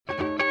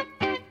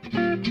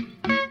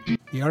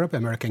The Arab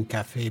American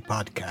Cafe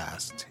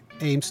podcast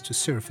aims to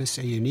surface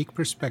a unique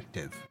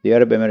perspective. The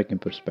Arab American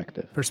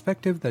perspective.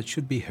 Perspective that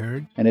should be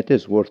heard. And it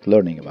is worth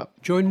learning about.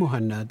 Join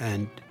Muhannad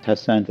and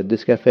Hassan at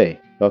this cafe,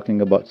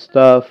 talking about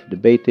stuff,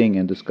 debating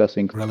and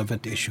discussing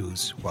relevant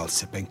issues while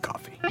sipping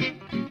coffee.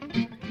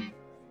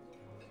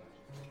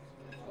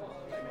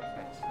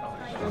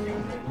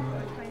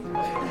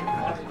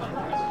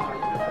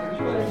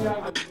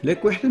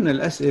 لك واحدة من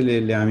الأسئلة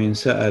اللي عم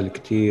ينسأل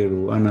كتير،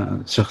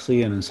 وأنا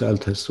شخصياً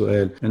انسألت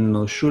هالسؤال،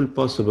 إنه شو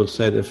البوسيبل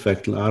سايد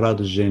إفكت، الأعراض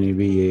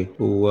الجانبية،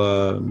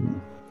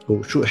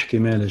 وشو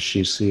احتمال هالشي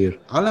يصير.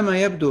 على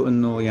ما يبدو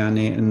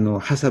إنه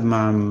حسب ما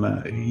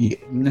عم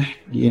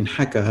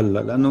ينحكى هلا،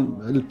 لأنه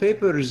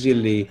البيبرز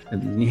اللي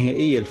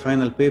النهائية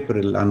الفاينل بيبر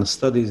اللي عن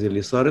الستاديز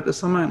اللي صارت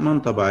اصلا ما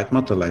انطبعت،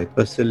 ما طلعت،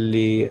 بس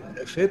اللي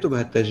فاتوا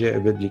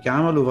بهالتجارب اللي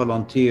عملوا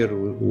فالنتير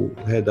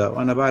وهذا،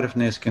 وانا بعرف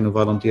ناس كانوا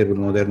فالنتير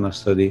بالموديرنا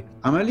ستادي،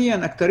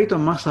 عمليا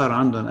اكتريتهم ما صار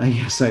عندهم اي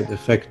سايد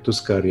افكت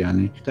تذكر.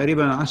 يعني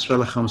تقريبا 10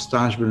 ل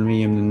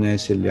 15% من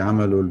الناس اللي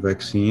عملوا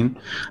الفاكسين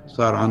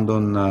صار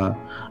عندهم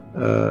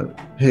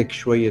هيك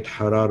شوية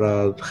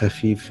حرارة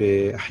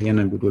خفيفة،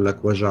 أحياناً بيقول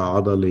لك وجع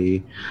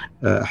عضلي،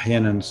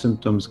 أحياناً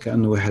سيمبتومز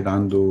كأنه واحد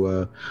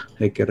عنده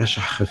هيك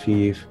رشح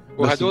خفيف.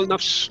 وهدول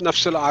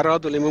نفس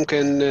الأعراض اللي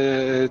ممكن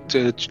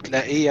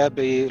تلاقيها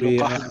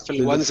بلقاح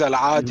الإنفلونزا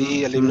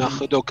العادي اللي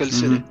بناخده كل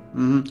سنة.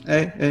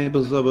 ايه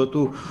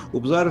بالضبط.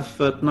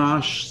 وبظرف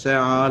 12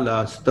 ساعة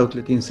ل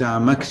 36 ساعة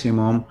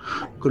ماكسيموم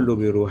كله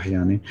بيروح.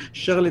 يعني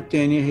الشغلة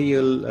الثانية هي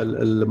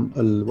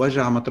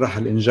الوجع مطرح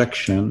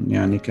الانجكشن،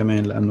 يعني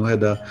كمان لأنه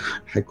هذا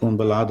حيكون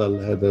بالعضل،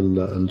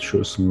 هذا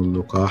شو اسمه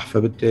اللقاح،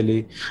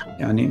 فبالتالي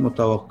يعني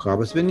متوقع.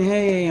 بس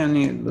بالنهاية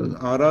يعني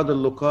أعراض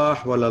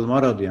اللقاح ولا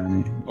المرض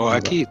يعني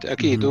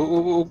أكيد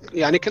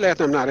ويعني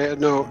كلياتنا بنعرف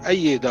إنه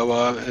أي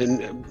دواء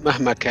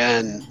مهما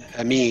كان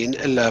أمين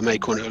إلا ما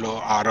يكون له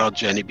أعراض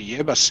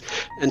جانبية، بس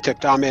أنت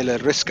بتعمل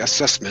الريسك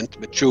أسسمنت،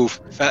 بتشوف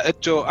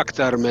فائدته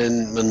أكثر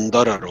من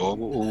ضرره.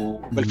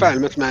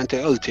 وبالفعل مثل ما أنت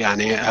قلت،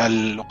 يعني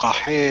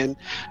اللقاحين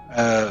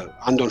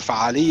عندهم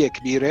فعالية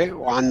كبيرة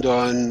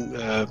وعندهم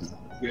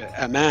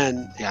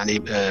أمان،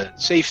 يعني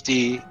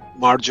سيفتي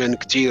مارجن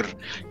كتير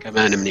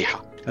كمان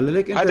منيحة.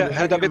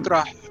 هذا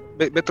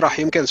بيطرح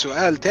يمكن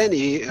سؤال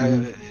تاني،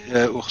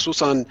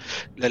 وخصوصا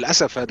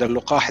للأسف هذا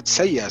اللقاح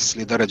تسيس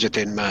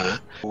لدرجة ما،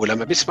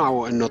 ولما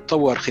بيسمعوا أنه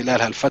تطور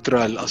خلال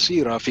هالفترة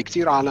القصيرة، في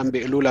كتير عالم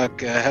بيقولوا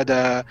لك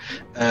هذا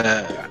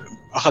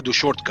أخذوا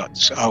شورت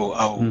كاتس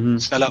أو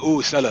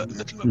سلقوه سلق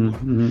مثل ما بقول.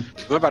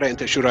 ما بعرف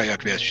أنت شو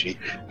رأيك بهالشيء؟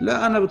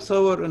 لا، أنا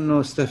بتصور أنه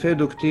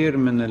استفادوا كتير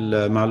من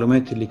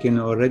المعلومات اللي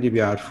كانوا أوريدي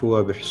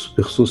بيعرفوها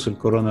بخصوص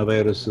الكورونا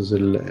فيروسز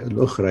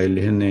الأخرى،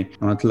 اللي هن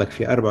قلت لك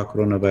في 4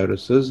 كورونا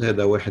فيروسز،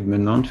 هذا واحد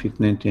منهم، في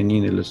 2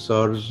 تانيين،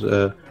 السارز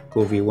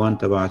كوفي 1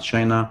 تبع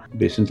تشاينا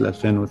بسنة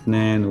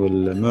 2002،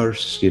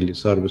 والميرس اللي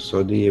صار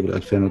بالسعودية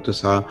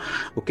بال2009.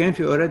 وكان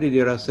في أوريدي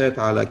دراسات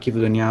على كيف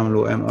بدهم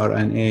يعملوا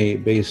mRNA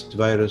based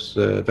فيروس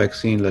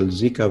فاكسين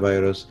للزيكا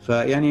فيروس.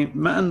 فيعني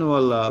ما أنه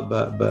والله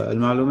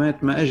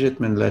المعلومات ما أجت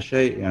من لا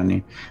شيء،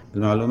 يعني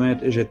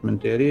المعلومات اجت من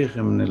تاريخ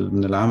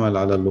من العمل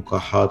على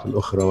اللقاحات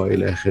الأخرى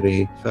وإلى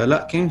آخره.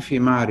 فلا، كان في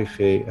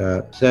معرفة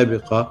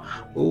سابقة،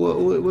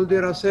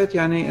 والدراسات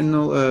يعني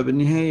إنه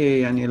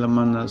بالنهاية يعني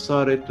لما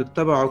صارت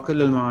تتبعوا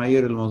كل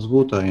المعايير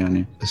المضبوطة.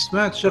 يعني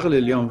سمعت شغلة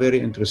اليوم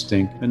very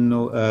interesting،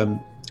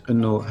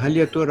 إنه هل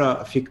يا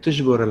ترى فيك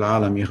تجبر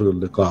العالم ياخذوا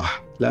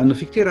اللقاح؟ لأنه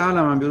في كتير عالم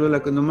عم بيقولوا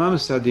لك إنه ما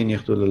مستعدين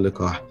ياخذوا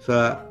اللقاح.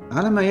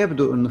 فعلى ما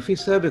يبدو إنه في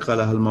سابقة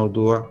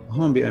لهالموضوع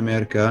هون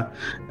بأمريكا.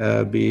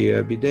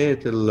 ببداية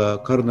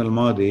القرن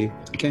الماضي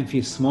كان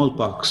في سمول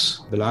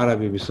بوكس،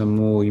 بالعربي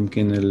بيسموه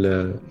يمكن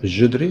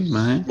الجدري،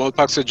 ما هي؟ سمول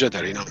بوكس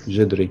الجدري، نعم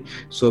جدري.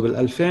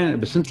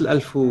 بسنة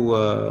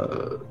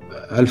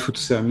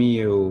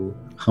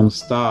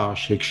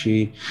 1915 هيك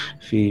شيء،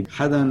 في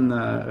حدا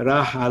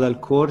راح على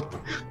الكورت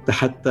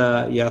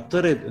حتى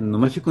يعترض إنه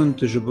ما فيكم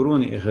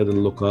تجبروني أخذ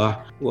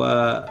اللقاح،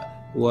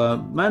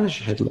 وما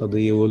نجحت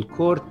القضية،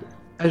 والكورت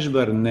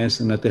أجبر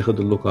الناس إنها تاخد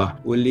اللقاح.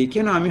 واللي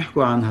كانوا عم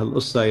يحكوا عن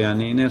هالقصة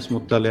يعني ناس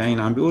مطلعين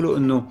عم بيقولوا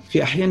إنه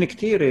في أحيان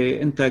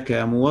كتيرة أنت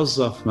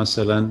كموظف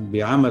مثلا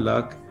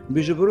بعملك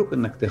بيجبروك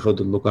انك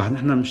تاخد اللقاح.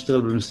 نحن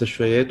بنشتغل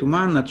بالمستشفيات وما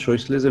عندنا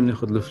تشويس، لازم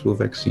ناخد الفلو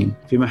فاكسين.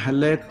 في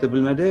محلات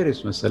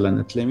بالمدارس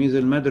مثلا، تلاميذ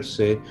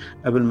المدرسة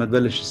قبل ما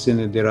تبلش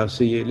السنة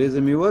الدراسية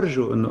لازم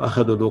يورجوا انه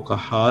اخذوا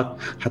لقاحات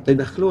حتى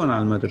يدخلوهم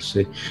على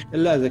المدرسة،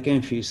 الا اذا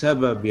كان في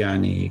سبب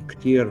يعني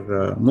كتير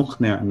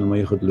مقنع انه ما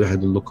ياخد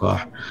الواحد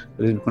اللقاح،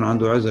 لازم يكون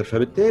عنده عذر.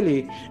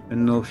 فبالتالي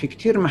انه في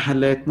كتير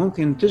محلات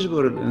ممكن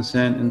تجبر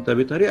الانسان انت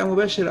بطريقة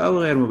مباشرة او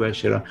غير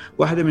مباشرة.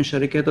 واحدة من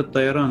شركات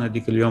الطيران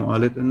هذيك اليوم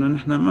قالت انه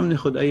نحن ما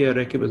بناخد اي أي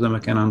راكب إذا ما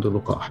كان عنده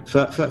لقاح.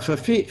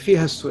 ففي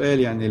هالسؤال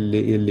يعني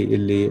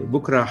اللي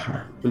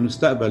بكرة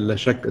بالمستقبل لا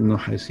شك إنه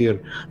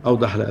حيصير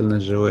أوضح لنا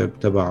الجواب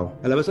تبعه.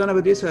 هلا بس أنا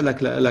بدي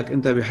أسألك لك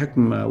أنت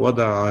بحكم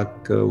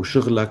وضعك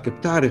وشغلك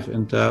بتعرف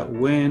أنت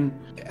وين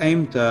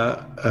أيمتى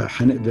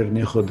حنقدر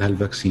ناخد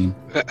هالفاكسين؟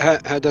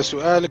 هذا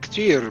سؤال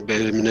كتير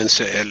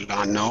بننسأل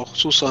عنه،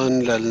 خصوصا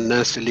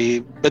للناس اللي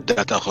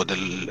بدها تاخد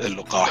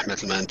اللقاح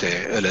مثل ما انت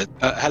قلت.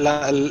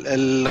 هلا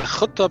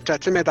الخطة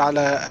بتعتمد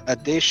على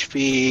قديش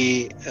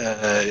في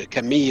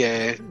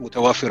كمية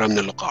متوافرة من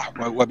اللقاح،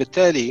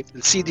 وبالتالي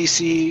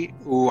الCDC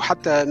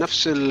وحتى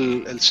نفس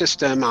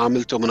السيستم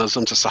عاملته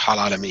منظمة الصحة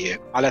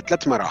العالمية على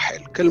 3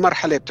 مراحل. كل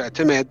مرحلة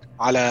بتعتمد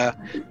على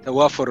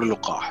توافر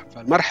اللقاح.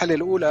 فالمرحلة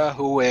الأولى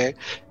هو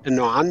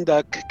انه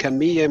عندك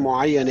كميه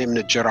معينه من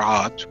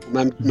الجرعات،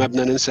 وما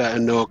بدنا ننسى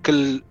انه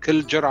كل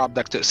جرعه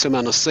بدك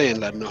تقسمها نصين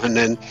لانه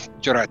هن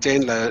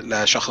جرعتين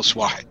لشخص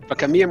واحد،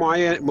 فكميه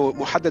معينه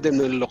محدده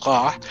من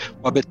اللقاح.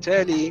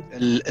 وبالتالي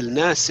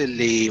الناس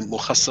اللي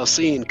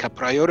مخصصين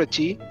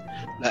كبرايورتي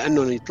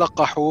لأنه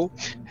يتلقحوا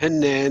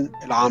هن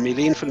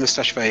العاملين في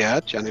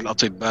المستشفيات، يعني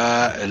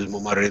الأطباء،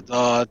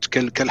 الممرضات،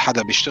 كل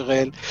حدا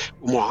بيشتغل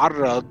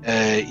ومعرض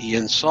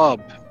ينصاب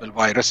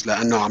بالفيروس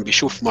لأنه عم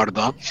بيشوف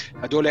مرضى.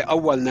 هدول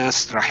أول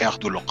ناس راح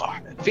ياخدوا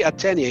اللقاح. الفئة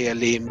الثانية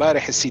اللي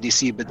امبارح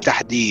الCDC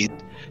بالتحديد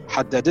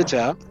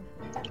حددتها،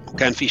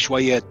 وكان في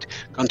شوية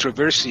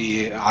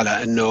controversy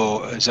على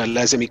أنه إذا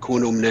لازم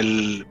يكونوا من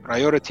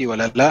البرايورتي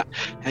ولا لا،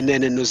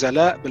 هنن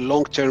النزلاء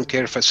باللونج تيرم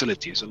كير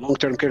فاسيليتيز. اللونج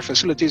تيرم كير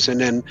فاسيليتيز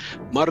هنن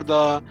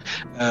مرضى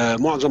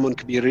معظمهم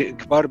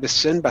كبار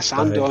بالسن بس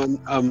عندهم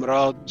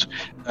أمراض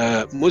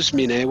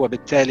مزمنة،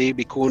 وبالتالي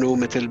بيكونوا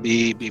مثل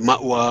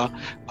بمأوى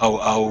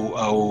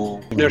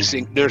أو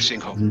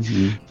nursing home.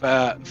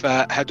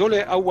 فهدول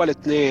أول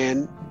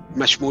 2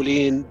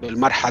 مشمولين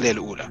بالمرحلة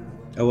الأولى،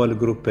 أول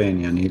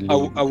جروبين يعني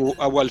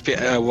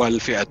أول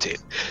فئتين.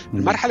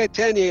 المرحلة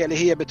الثانية اللي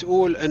هي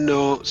بتقول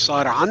إنه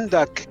صار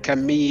عندك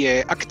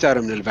كمية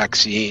أكثر من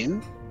الفاكسين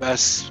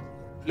بس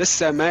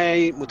لسه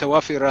ما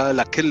متوافرة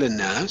لكل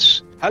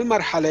الناس.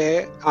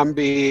 هالمرحلة عم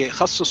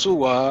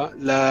بيخصصوها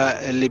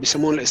للي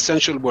بيسمون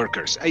الاسنشال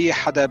وركرز، أي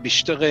حدا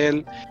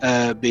بيشتغل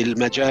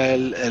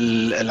بالمجال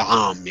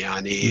العام،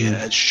 يعني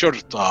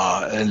الشرطة،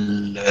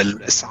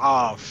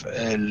 الإسعاف،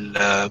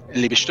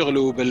 اللي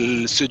بيشتغلوا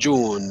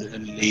بالسجون،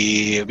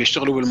 اللي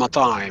بيشتغلوا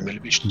بالمطاعم، اللي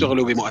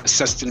بيشتغلوا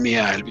بمؤسسة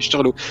المياه، اللي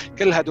بيشتغلوا،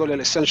 كل هدول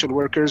الاسنشال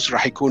وركرز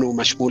راح يكونوا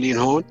مشمولين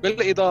هون،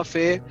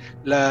 بالإضافة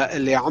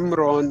للي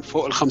عمرهم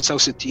فوق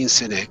 65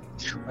 سنة.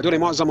 هدول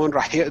معظمهم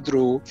راح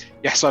يقدروا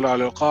يحصلوا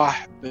على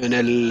لقاح من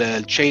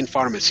التشين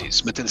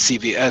فارماسيز مثل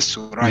CVS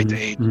ورايت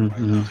ايد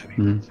والى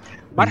اخره.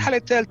 المرحلة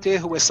الثالثة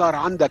هو صار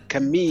عندك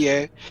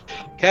كمية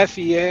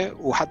كافية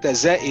وحتى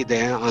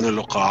زائدة عن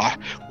اللقاح،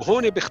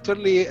 وهون بيختار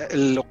لي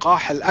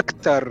اللقاح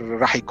الأكثر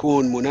راح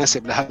يكون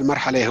مناسب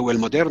لهالمرحلة هو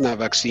الموديرنا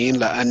فاكسين،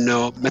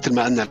 لأنه مثل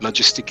ما قلنا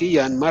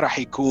لوجستيكيا ما راح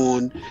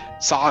يكون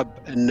صعب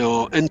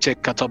أنه أنت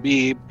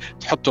كطبيب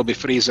تحطه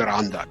بفريزر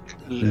عندك.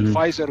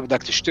 الفايزر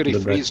بدك تشتري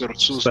فريزر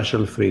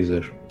سبيشال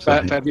فريزر.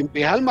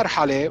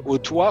 فبهالمرحلة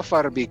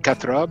وتوافر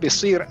بكثرة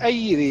بيصير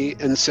أي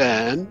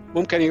إنسان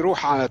ممكن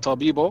يروح على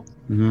طبيبه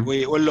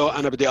ويقول له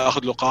أنا بدي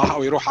أخذ لقاح،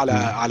 أو يروح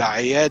على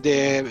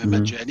عيادة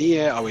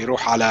مجانية، أو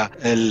يروح على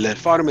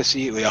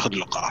الفارماسي ويأخذ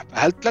لقاح.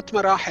 فهال3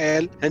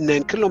 مراحل هن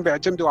كلهم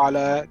بيعتمدوا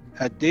على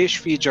قديش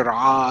في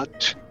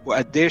جرعات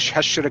وقديش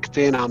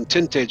هالشركتين عم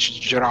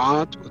تنتج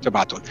جرعات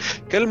وتبعتهم.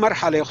 كل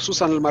مرحلة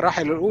خصوصا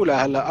المراحل الأولى،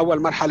 هلا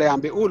أول مرحلة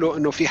عم بيقولوا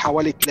إنه في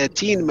حوالي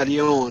 30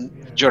 مليون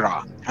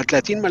جرعة. هال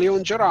 30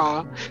 مليون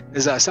جرعة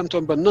إذا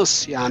قسمتهم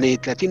بالنص يعني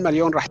 30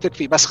 مليون رح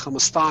تكفي بس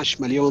 15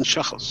 مليون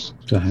شخص.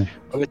 صحيح.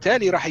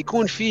 وبالتالي رح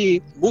يكون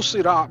في مو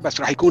صراع،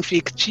 بس رح يكون في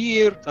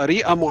كتير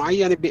طريقة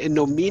معينة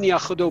بأنه مين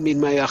ياخده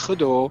ومين ما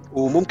ياخده،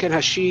 وممكن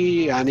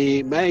هالشي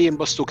يعني ما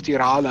ينبسطوا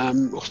كتير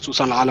عالم،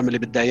 وخصوصا العالم اللي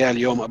بدها اياه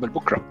اليوم قبل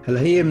بكرة. هل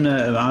هي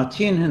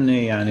عاطين هن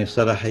يعني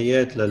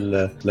صلاحيات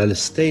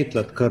للستيت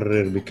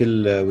لتقرر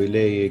بكل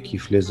ولاية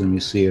كيف لازم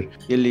يصير؟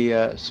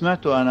 اللي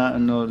سمعته أنا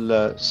إنه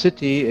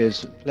السيتي is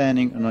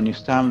planning إنه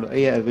يستعملوا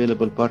أي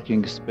available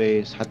parking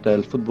space، حتى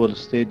الفوتبول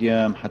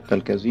ستاديوم، حتى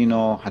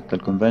الكازينو، حتى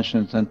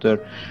الكونفنشن سنتر،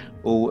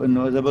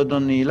 وإنه إذا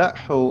بدهم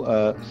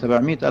يلقحوا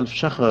 700,000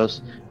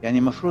 شخص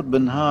يعني مفروض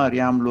بالنهار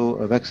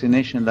يعملوا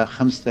فاكسينيشن ل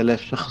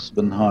 5,000 شخص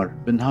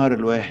بالنهار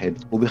الواحد،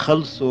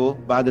 وبيخلصوا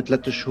بعد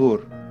 3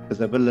 شهور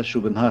إذا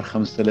بلشوا بالنهار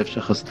 5,000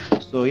 شخص.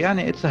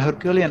 يعني it's a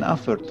Herculean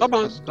effort.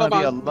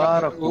 طبعا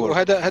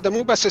وهذا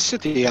مو بس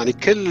السيتي، يعني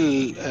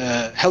كل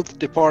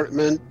health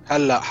department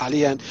هلا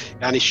حاليا،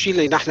 يعني الشيء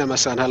اللي نحن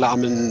مثلا هلا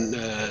عم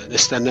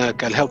نستناه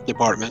كالhealth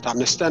department،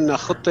 عم نستنى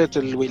خطة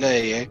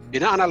الولاية.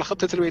 بناء على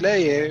خطة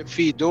الولاية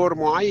في دور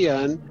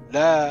معين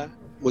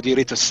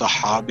مديرية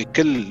الصحة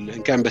بكل،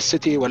 إن كان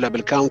بالسيتي ولا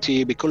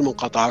بالكاونتي، بكل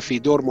منقطعة في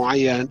دور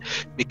معين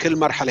بكل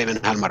مرحلة من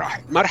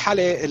هالمراحل.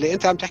 المرحلة اللي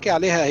أنت عم تحكي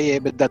عليها هي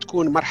بدها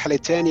تكون مرحلة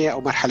ثانية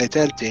أو مرحلة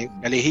ثالثة،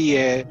 اللي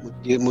هي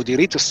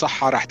مديرية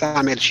الصحة رح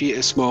تعمل شيء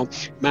اسمه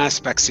mass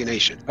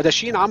vaccination. هذا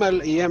الشيء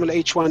عمل أيام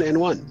ال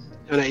H1N1.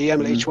 أنا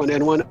أيام ال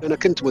H1N1 أنا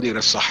كنت مدير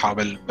الصحة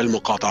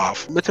بالمقاطعة.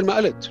 مثل ما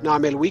قلت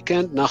نعمل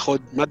ويكند،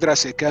 ناخد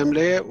مدرسة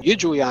كاملة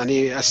يجوا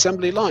يعني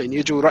assembly line،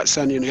 يجوا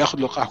رأسا ياخد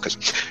لقاح وكذا.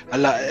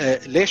 هلا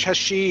ليش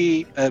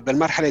هالشيء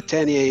بالمرحلة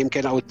الثانية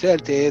يمكن أو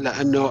الثالثة؟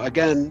 لأنه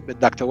أجان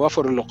بدك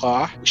توافر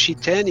اللقاح. والشيء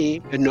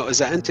الثاني إنه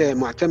إذا أنت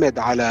معتمد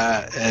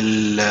على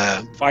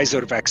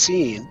الفايزر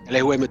فاكسين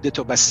اللي هو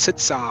مدته بس 6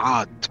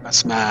 ساعات،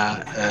 بس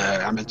ما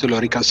عملت له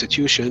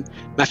ريكونستيتيوشن،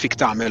 ما فيك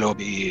تعمله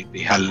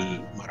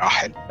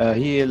بهالمراحل.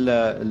 هي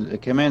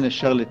كمان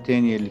الشغله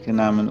الثانيه اللي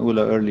كنا عم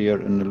نقولها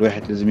earlier انه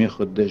الواحد لازم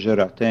ياخذ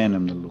جرعتين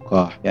من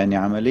اللقاح. يعني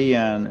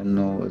عمليا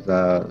انه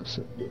اذا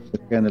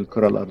سكان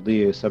الكره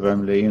الارضيه 7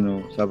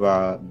 ملايين و7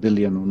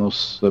 بليون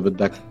ونص،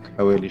 بدك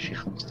حوالي شي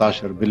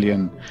 15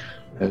 بليون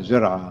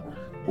جرعه،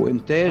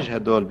 وإنتاج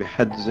هدول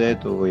بحد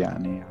ذاته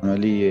يعني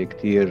عملية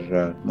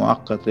كتير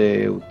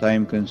معقدة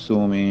وتايم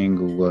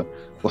كونسومينج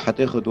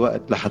وحتاخد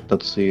وقت لحتى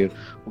تصير.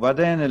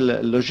 وبعدين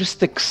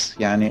اللوجيستكس،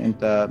 يعني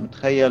أنت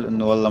متخيل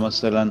إنه والله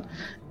مثلا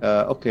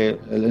أوكي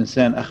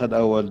الإنسان أخذ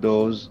أول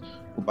دوز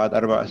وبعد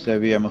 4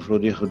 أسابيع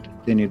مفروض ياخد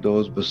ثاني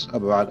دوز، بس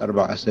بعد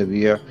 4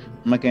 أسابيع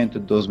ما كانت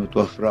الدوز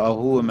متوفرة، أو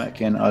هو ما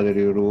كان قادر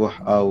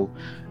يروح، أو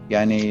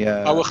يعني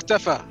أو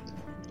اختفى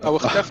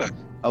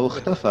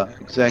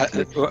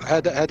exactly.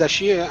 هذا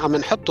شيء عم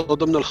نحطه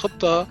ضمن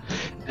الخطة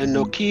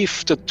انه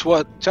كيف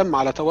تم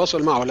على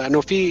تواصل معه،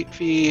 لانه في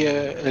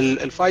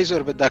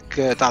الفايزر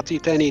بدك تعطيه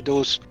ثاني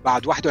دوز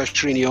بعد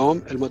 21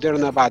 يوم،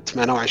 الموديرنا بعد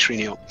 28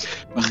 يوم.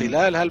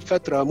 وخلال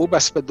هالفترة مو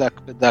بس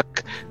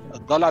بدك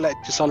تضل على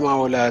اتصال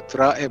معه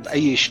لتراقب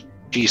اي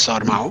شيء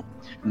صار معه،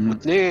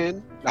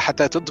 واثنين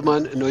لحتى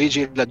تضمن انه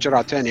يجي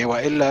للجرعة الثانية،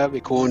 والا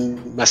بيكون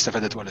ما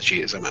استفدت ولا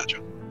شيء اذا ما اجى.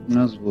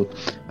 مزبوط.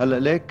 هلا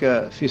ليك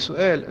في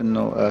سؤال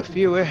انه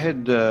في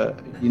واحد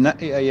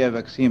ينقي اي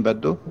فاكسين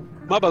بده؟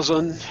 ما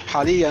بظن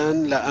حاليا،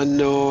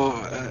 لانه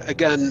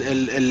كان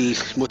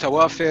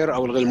المتوافر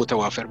او الغير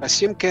متوافر،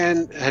 بس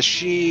يمكن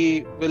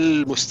هالشيء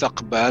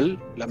بالمستقبل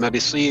لما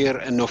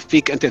بيصير انه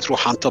فيك انت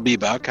تروح عن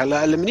طبيبك.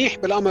 هلا المنيح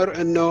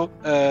بالامر انه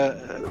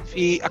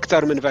في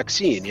اكثر من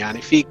فاكسين،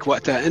 يعني فيك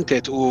وقتها انت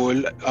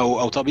تقول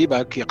او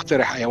طبيبك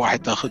يقترح اي واحد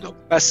تاخده.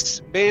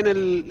 بس بين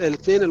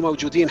الاثنين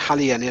الموجودين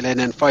حاليا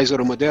اللي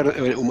فايزر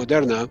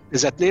وموديرنا،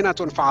 اذا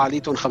اثنيناتهم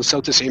فعاليتهم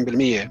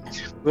 95%،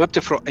 ما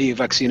بتفرق اي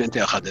فاكسين انت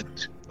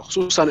اخذت،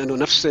 خصوصا انه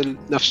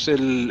نفس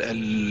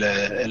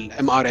ال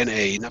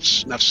mRNA،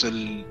 نفس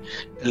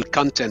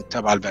الكونتنت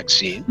تبع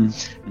الفاكسين،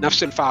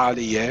 نفس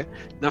الفعاليه،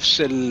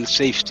 نفس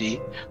السيفتي،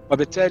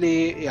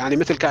 وبالتالي يعني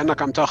مثل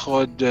كانك عم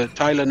تاخذ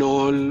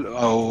تايلانول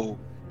او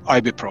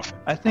ايبوبروفين.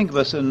 I think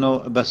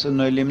بس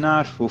انه اللي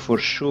بنعرفه فور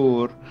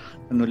شور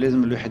انه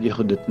لازم الواحد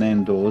ياخذ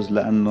 2 دوز،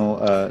 لانه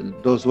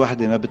دوز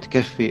واحده ما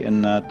بتكفي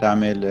انها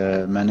تعمل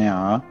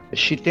مناعه.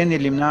 الشيء الثاني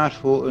اللي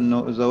بنعرفه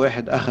انه اذا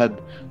واحد اخذ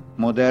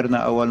موديرنا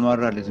اول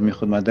مره لازم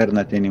ياخذ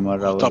موديرنا ثاني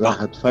مره، واذا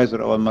اخذ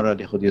فايزر اول مره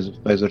ياخذ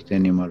فايزر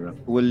ثاني مره.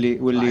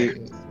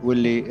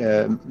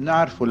 واللي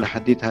نعرفه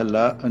لحديت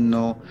هلا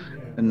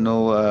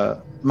انه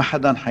ما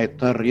حدا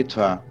حيضطر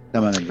يدفع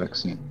ثمن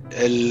الفاكسين.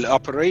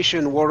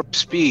 الاوبريشن وورب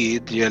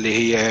سبيد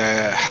يلي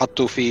هي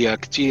حطوا فيها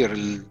كتير،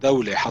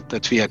 الدولة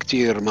حطت فيها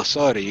كتير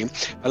مصاري.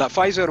 هلا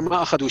فايزر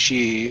ما اخذوا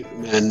شيء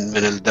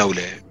من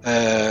الدولة،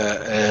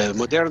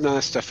 موديرنا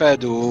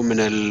استفادوا من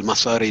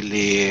المصاري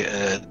اللي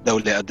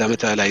الدولة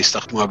قدمتها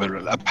ليستخدموها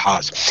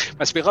بالابحاث.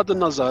 بس بغض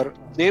النظر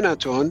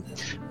اثنيناتهم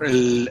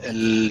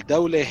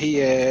الدولة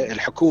هي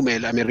الحكومة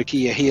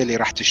الامريكية هي اللي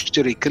راح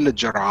تشتري كل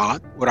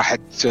الجرعات وراح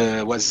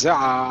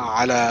توزعها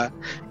على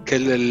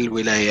كل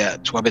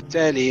الولايات،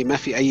 وبالتالي ما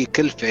في أي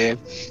كلفة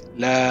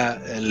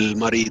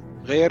للمريض،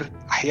 غير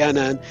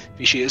أحيانا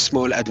في شيء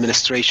اسمه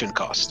الادمنستريشن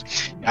كوست.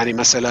 يعني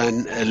مثلا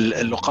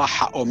اللقاح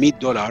حقه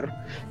 $100،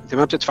 أنت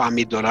ما بتدفع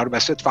 $100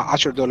 بس تدفع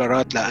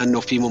 $10 لأنه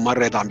في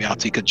ممرض عم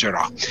بيعطيك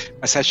الجرعة.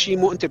 بس هالشيء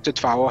مو أنت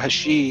بتدفعه،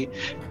 هالشيء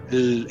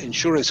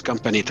الانشورنس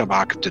كمباني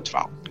تبعك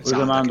بتدفعه.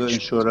 وإذا ما عنده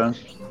انشورنس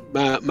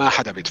ما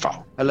حدا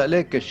بيدفعه. هلا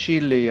ليك الشيء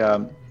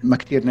اللي ما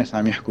كتير ناس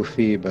عم يحكوا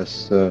فيه،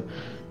 بس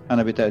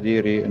أنا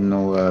بتقديري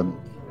إنه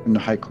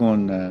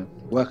حيكون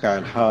واقع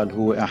الحال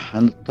هو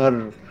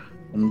حنضطر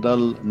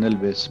نضل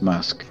نلبس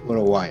ماسك for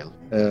a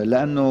while،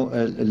 لأنه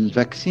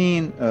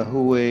الفاكسين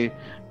هو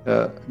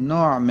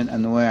نوع من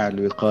أنواع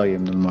الوقاية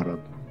من المرض،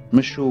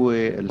 مش هو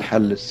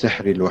الحل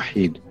السحري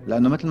الوحيد.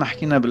 لأنه مثل ما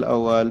حكينا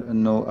بالأول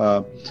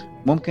إنه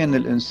ممكن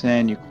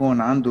الإنسان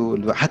يكون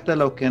عنده، حتى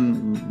لو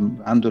كان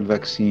عنده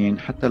الفاكسين،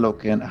 حتى لو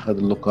كان أخذ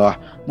اللقاح،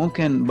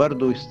 ممكن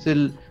برضو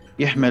يستل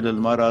يحمل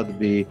المرض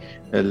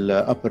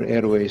بالupper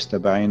airways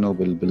تبعينه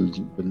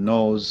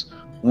بالنوز،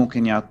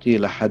 وممكن يعطيه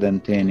لحدا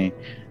تاني.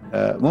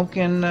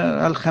 ممكن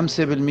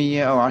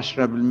 5% أو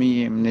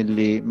 10% من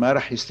اللي ما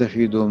رح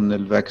يستفيدوا من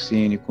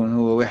الفاكسين يكون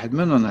هو واحد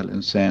منهم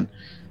هالإنسان.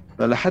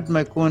 فلحد ما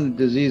يكون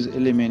disease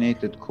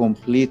eliminated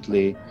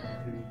completely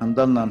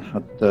هنضلنا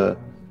نحط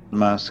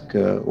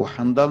الماسك،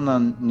 وحنضلنا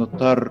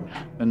نضطر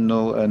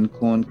انه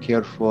نكون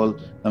كيرفول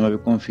لما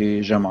بيكون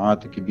في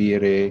جمعات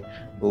كبيرة،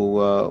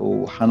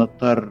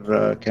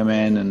 وحنضطر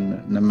كمان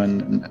لما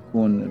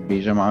نكون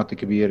بجماعات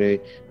كبيرة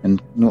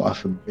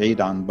نوقف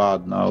بعيد عن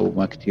بعضنا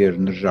وما كتير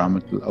نرجع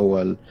مثل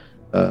الأول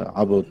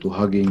عبط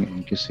وهاجينج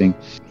وكيسينج.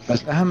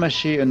 بس أهم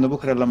شيء إنه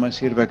بكرة لما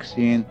يصير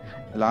فاكسين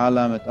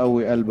العالم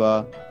تقوي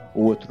قلبها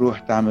وتروح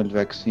تعمل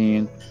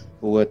فاكسين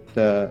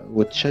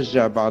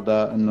وتشجع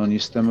بعضها إنهم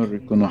يستمروا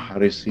يكونوا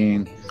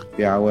حريصين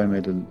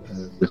بعوامل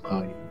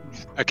الوقاية.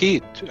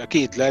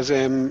 أكيد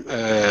لازم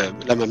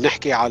لما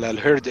بنحكي على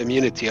الهيرد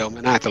اميونيتي أو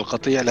مناعة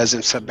القطيع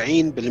لازم 70%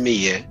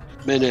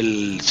 من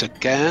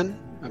السكان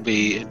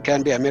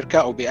كان بأمريكا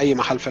أو بأي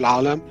محل في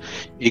العالم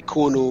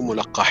يكونوا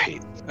ملقحين.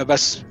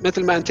 بس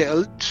مثل ما أنت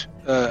قلت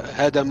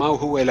هذا ما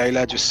هو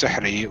العلاج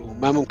السحري،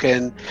 وما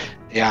ممكن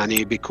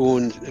يعني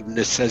بيكون من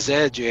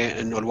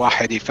السذاجة إنه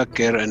الواحد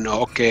يفكر إنه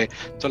أوكي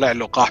طلع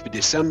اللقاح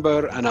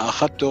بديسمبر أنا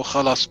أخذته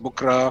خلاص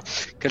بكرة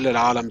كل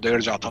العالم بده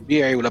يرجع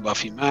طبيعي ولا بقى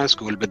في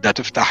ماسك واللي بدها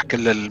تفتح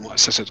كل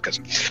المؤسسات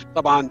كذا.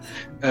 طبعا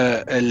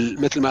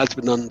مثل ما قلت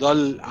بدنا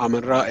نضل عم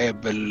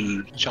نراقب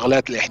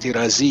الشغلات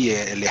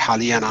الاحترازية اللي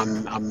حاليا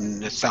عم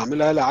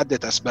نستعملها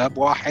لعدة أسباب.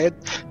 واحد،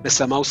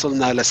 لسه ما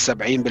وصلنا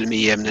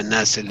لل70% من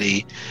الناس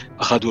اللي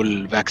أخذوا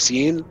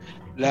الفاكسين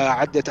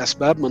لعدة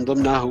أسباب، من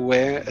ضمنها هو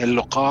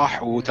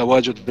اللقاح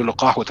وتواجد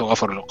اللقاح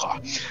وتوافر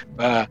اللقاح.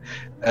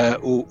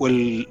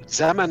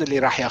 والزمن اللي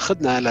راح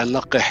ياخذنا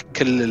لنلقح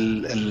كل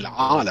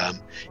العالم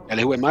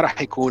يعني هو ما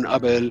راح يكون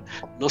قبل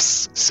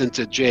نص السنة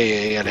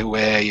الجاية، يعني هو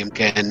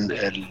يمكن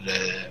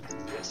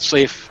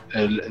الصيف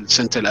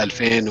السنة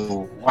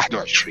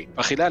 2021.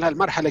 فخلال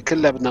هالمرحلة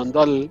كلها بدنا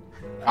نضل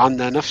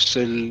عنا نفس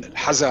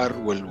الحذر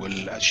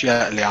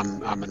والأشياء اللي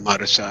عم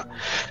نمارسها.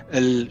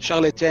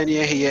 الشغلة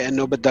الثانية هي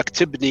أنه بدك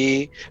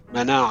تبني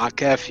مناعة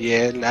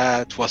كافية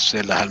لا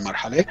توصل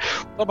لهالمرحلة.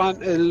 طبعا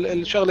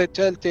الشغلة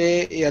الثالثة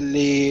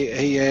يلي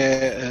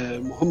هي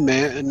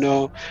مهمة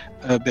أنه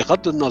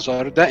بغض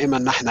النظر دائما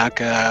نحن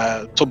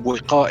كطب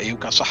وقائي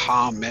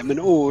وكصحة عامة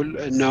بنقول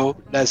أنه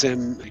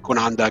لازم يكون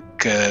عندك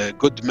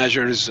good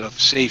measures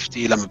of safety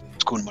لما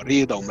تكون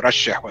مريض أو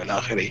مرشح وإلى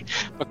آخره.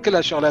 فكل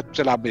هالشغلات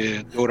بتلعب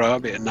بدورها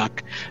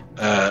بأنك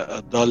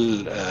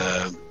تضل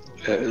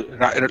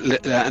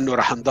لأنه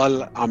رح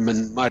نضل عم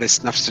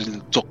نمارس نفس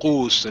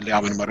الطقوس اللي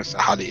عم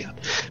نمارسها حاليا.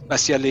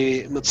 بس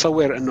يلي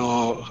متصور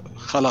أنه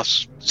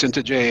خلاص السنة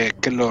الجاية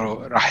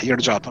كله رح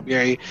يرجع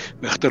طبيعي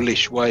بيخطر لي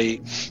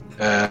شوي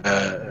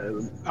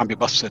عم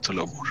بيبسط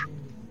الأمور.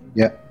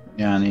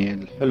 يعني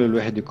الحلو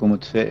الواحد يكون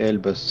متفائل،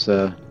 بس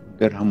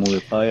درهم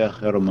ووقاية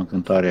خير من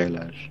قنطار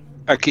علاج.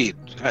 أكيد.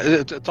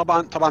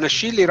 طبعا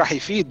الشيء اللي راح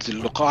يفيد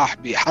اللقاح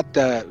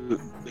حتى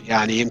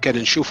يعني يمكن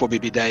نشوفه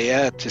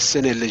ببدايات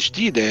السنة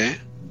الجديدة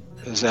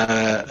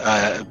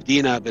إذا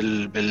بدينا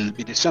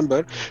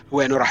بديسمبر،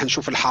 هو أنه راح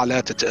نشوف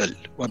الحالات تقل،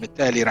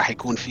 وبالتالي راح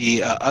يكون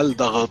في أقل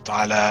ضغط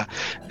على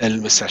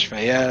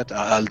المستشفيات،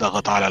 أقل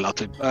ضغط على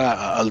الأطباء،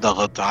 أقل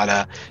ضغط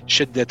على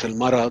شدة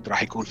المرض،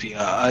 راح يكون في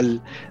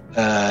أقل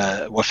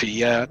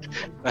وفيات.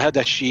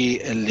 فهذا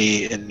الشيء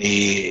اللي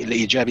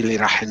الإيجابي اللي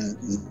راح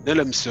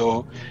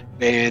نلمسه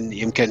بين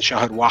يمكن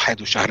شهر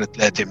 1 وشهر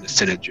 3 من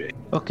السنة الجاية.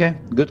 اوكي،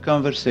 good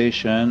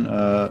conversation.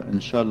 ان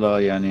شاء الله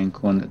يعني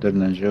نكون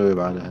قدرنا نجاوب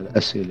على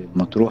الأسئلة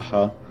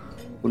المطروحة،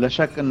 ولا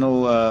شك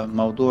انه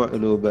موضوع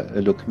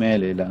له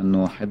كمالة،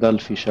 لانه حيضل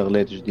في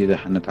شغلات جديدة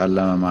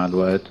حنتعلمها مع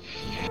الوقت.